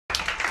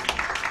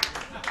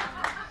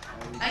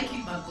I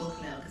keep my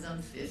book now because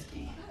I'm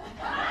 50.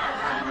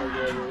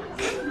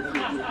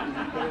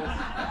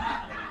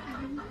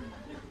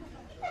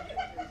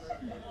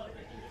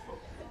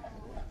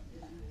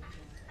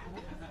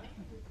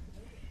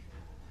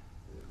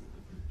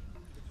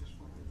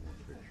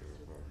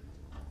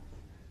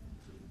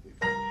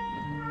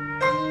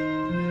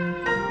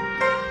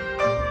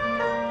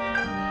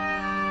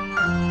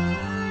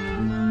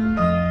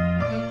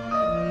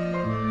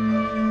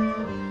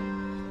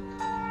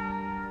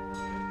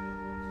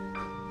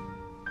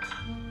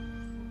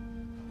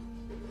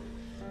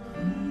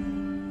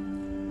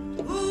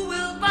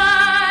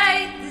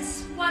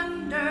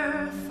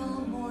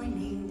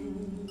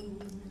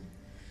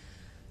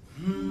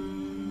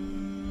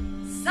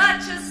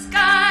 Such a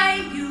sky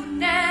you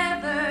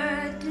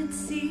never did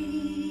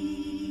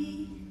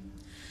see.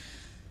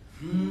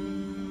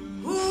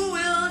 Who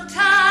will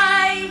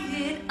tie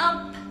it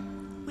up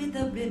with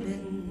a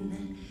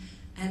ribbon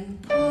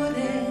and put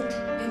it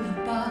in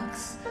a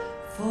box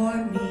for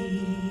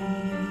me?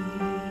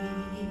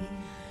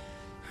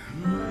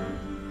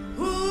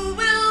 Who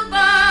will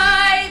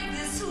buy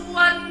this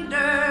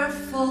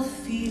wonderful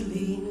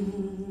feeling?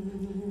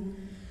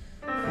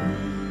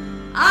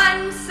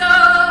 I'm so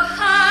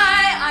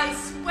high, I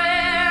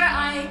swear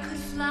I could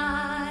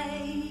fly.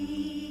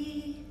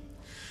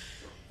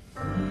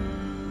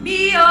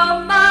 Me, oh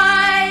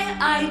my,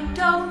 I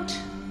don't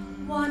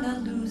wanna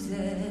lose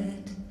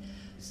it.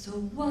 So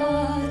what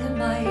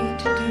am I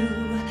to do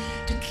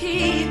to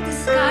keep the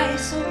sky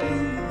so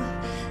blue?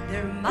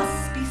 There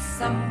must be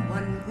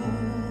someone who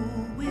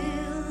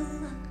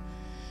will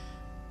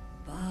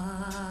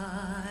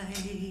buy.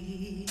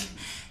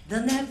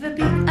 There'll never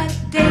be a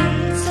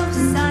day so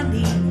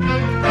sunny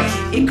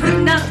it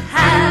could not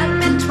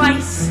happen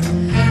twice.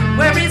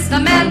 Where is the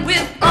man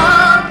with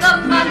all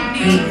the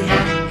money?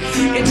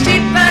 It's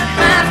cheap at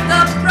half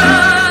the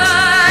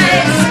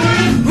price.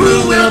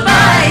 Who will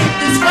buy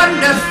this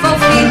wonderful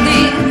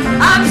feeling?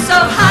 I'm so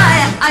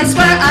high, I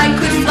swear I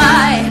could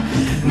fly.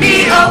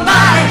 Me, oh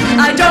my,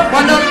 I don't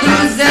want to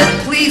lose it.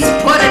 Please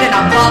put it in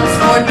a box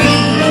for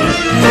me,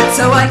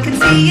 so I can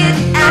see it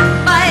at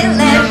my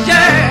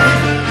leisure.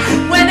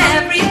 When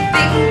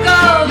everything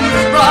goes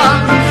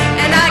wrong,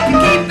 and I can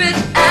keep it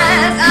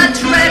as a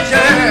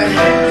treasure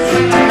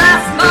to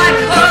last my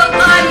whole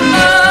life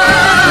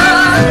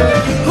long.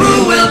 Who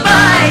will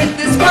buy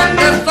this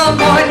wonderful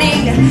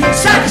morning?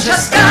 Such a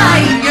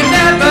sky you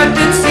never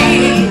did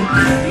see.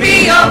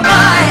 Me, oh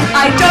my,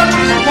 I don't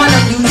want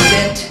to lose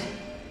it.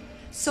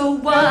 So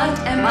what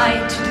am I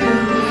to do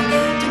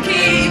to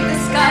keep the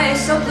sky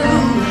so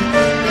blue?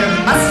 There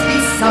must be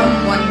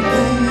someone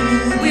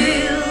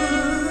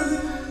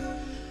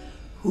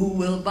who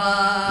will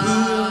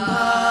buy.